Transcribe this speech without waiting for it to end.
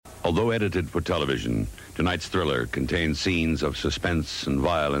Although edited for television, tonight's thriller contains scenes of suspense and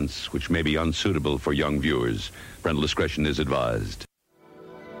violence which may be unsuitable for young viewers. Parental discretion is advised.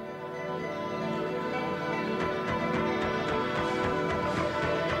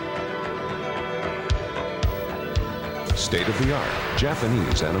 State-of-the-art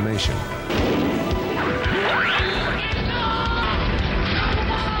Japanese animation.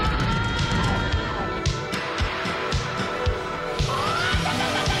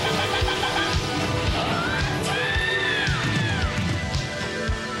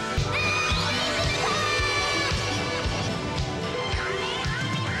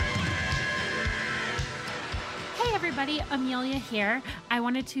 Amelia here. I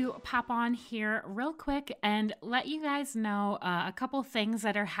wanted to pop on here real quick and let you guys know a couple things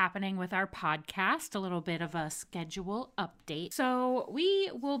that are happening with our podcast, a little bit of a schedule update. So we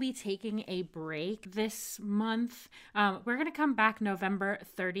will be taking a break this month. We're going to come back November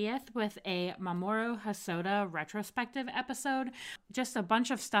 30th with a Mamoru Hosoda retrospective episode. Just a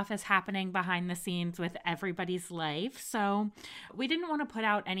bunch of stuff is happening behind the scenes with everybody's life. So we didn't want to put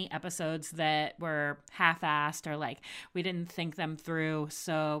out any episodes that were half-assed or like we didn't think them through.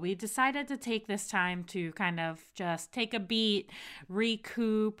 So we decided to take this time to kind of just take a beat,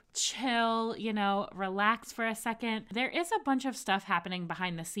 recoup, chill, relax for a second. There is a bunch of stuff happening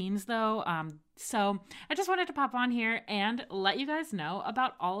behind the scenes though. So I just wanted to pop on here and let you guys know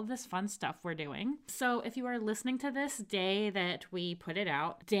about all of this fun stuff we're doing. So if you are listening to this day that we put it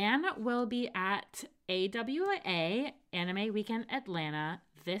out, Dan will be at AWA Anime Weekend Atlanta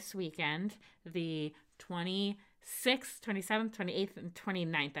this weekend, the 26th, 27th, 28th, and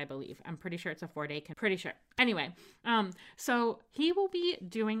 29th, I believe. I'm pretty sure it's a 4-day. Pretty sure. Anyway, so he will be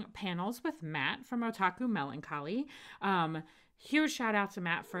doing panels with Matt from Otaku Melancholy. Huge shout out to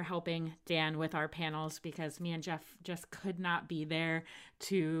Matt for helping Dan with our panels because me and Jeff just could not be there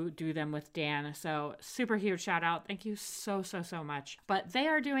to do them with Dan. So super huge shout out. Thank you so much. But they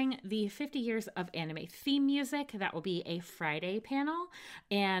are doing the 50 years of anime theme music. That will be a Friday panel.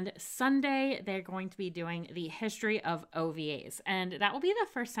 And Sunday, they're going to be doing the history of OVAs. And that will be the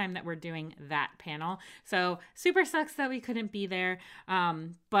first time that we're doing that panel. So super sucks that we couldn't be there.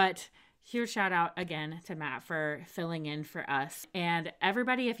 But huge shout out again to Matt for filling in for us. And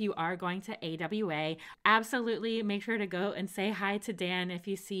everybody, if you are going to AWA, absolutely make sure to go and say hi to Dan if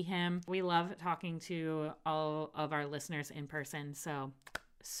you see him. We love talking to all of our listeners in person. So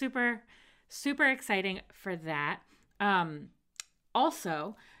super exciting for that.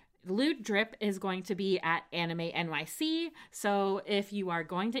 Also, Lewd Drip is going to be at Anime NYC. So if you are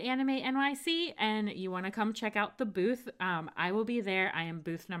going to Anime NYC and you want to come check out the booth, I will be there. I am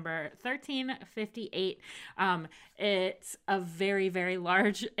booth number 1358. It's a very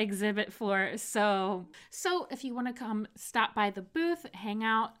large exhibit floor. So if you want to come stop by the booth, hang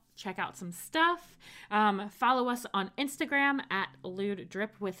out, check out some stuff. Follow us on Instagram at Lewd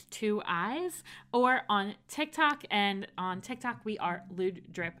Drip with 2 eyes, or on TikTok. And on TikTok, we are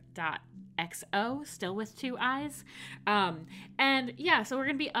lewddrip.xo, still with 2 eyes. And yeah, so we're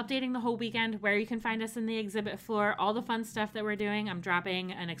going to be updating the whole weekend where you can find us in the exhibit floor, all the fun stuff that we're doing. I'm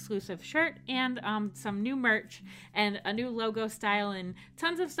dropping an exclusive shirt and some new merch and a new logo style, and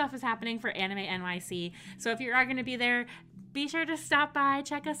tons of stuff is happening for Anime NYC. So if you are going to be there, be sure to stop by,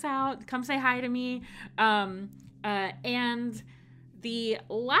 check us out, come say hi to me. And the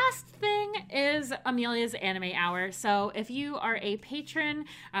last thing is Amelia's Anime Hour. So if you are a patron,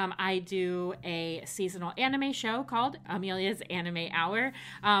 I do a seasonal anime show called Amelia's Anime Hour.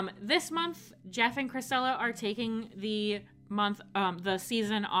 This month, Jeff and Christella are taking the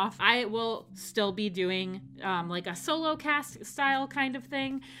season off. I will still be doing like a solo cast style kind of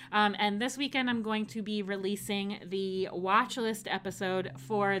thing. And this weekend I'm going to be releasing the watch list episode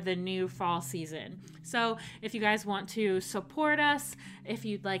for the new fall season. So if you guys want to support us, if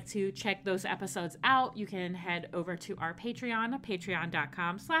you'd like to check those episodes out, you can head over to our Patreon,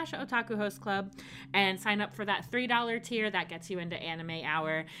 patreon.com/otakuhostclub, and sign up for that $3 tier that gets you into Anime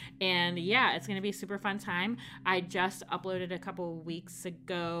Hour. And yeah, it's going to be a super fun time. I just uploaded a couple weeks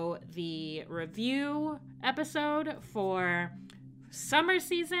ago the review episode for summer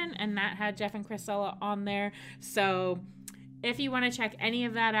season, and that had Jeff and Christella on there. So if you want to check any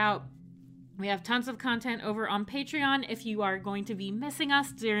of that out, We have tons of content over on Patreon if you are going to be missing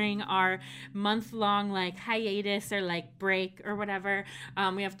us during our month-long like hiatus or like break or whatever.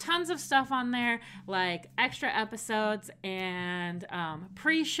 We have tons of stuff on there, like extra episodes and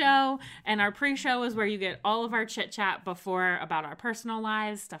pre-show. And our pre-show is where you get all of our chit-chat before about our personal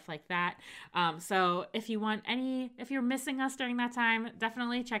lives, stuff like that. So if you're missing us during that time,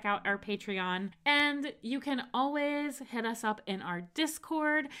 definitely check out our Patreon. And you can always hit us up in our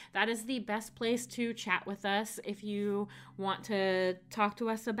Discord. That is the best place to chat with us if you want to talk to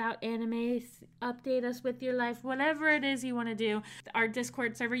us about anime, update us with your life, whatever it is you want to do. Our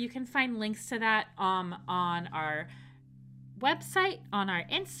Discord server, you can find links to that on our website, on our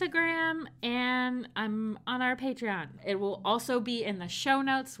Instagram, and on our Patreon. It will also be in the show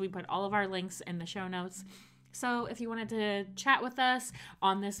notes. We put all of our links in the show notes. So if you wanted to chat with us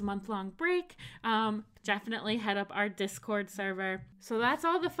on this month-long break, definitely head up our Discord server. So that's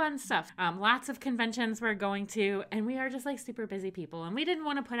all the fun stuff. Lots of conventions we're going to, and we are just like super busy people. And we didn't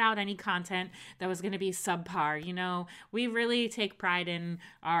want to put out any content that was going to be subpar. You know, we really take pride in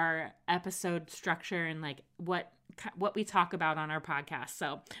our episode structure and like what we talk about on our podcast.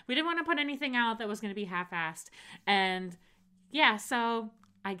 So we didn't want to put anything out that was going to be half-assed. And yeah, so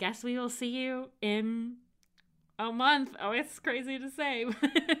I guess we will see you in a month. Oh, it's crazy to say.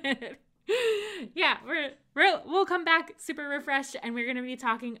 Yeah, we'll come back super refreshed, and we're going to be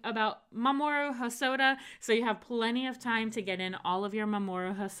talking about Mamoru Hosoda, so you have plenty of time to get in all of your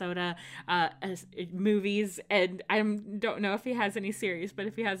Mamoru Hosoda movies, and I don't know if he has any series, but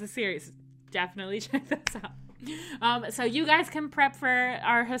if he has a series, definitely check those out. So you guys can prep for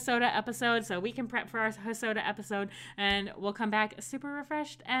our Hosoda episode, so we can prep for our Hosoda episode, and we'll come back super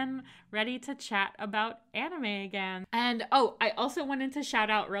refreshed and ready to chat about anime again. And I also wanted to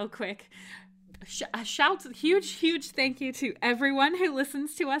shout out real quick. Huge thank you to everyone who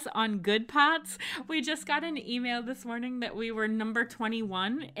listens to us on Good Pods. We just got an email this morning that we were number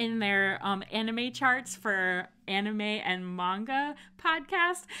 21 in their anime charts for anime and manga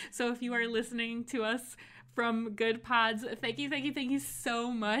podcast. So if you are listening to us from Good Pods, thank you so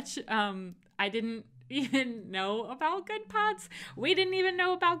much. I didn't even know about Good Pods. We didn't even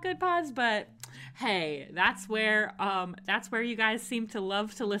know about Good Pods, but hey, that's where you guys seem to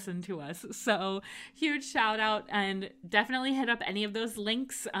love to listen to us. So huge shout out, and definitely hit up any of those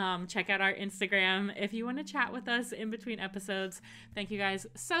links. Check out our Instagram if you want to chat with us in between episodes. Thank you guys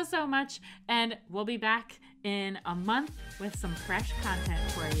so much, and we'll be back in a month with some fresh content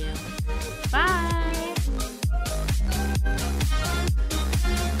for you. Bye.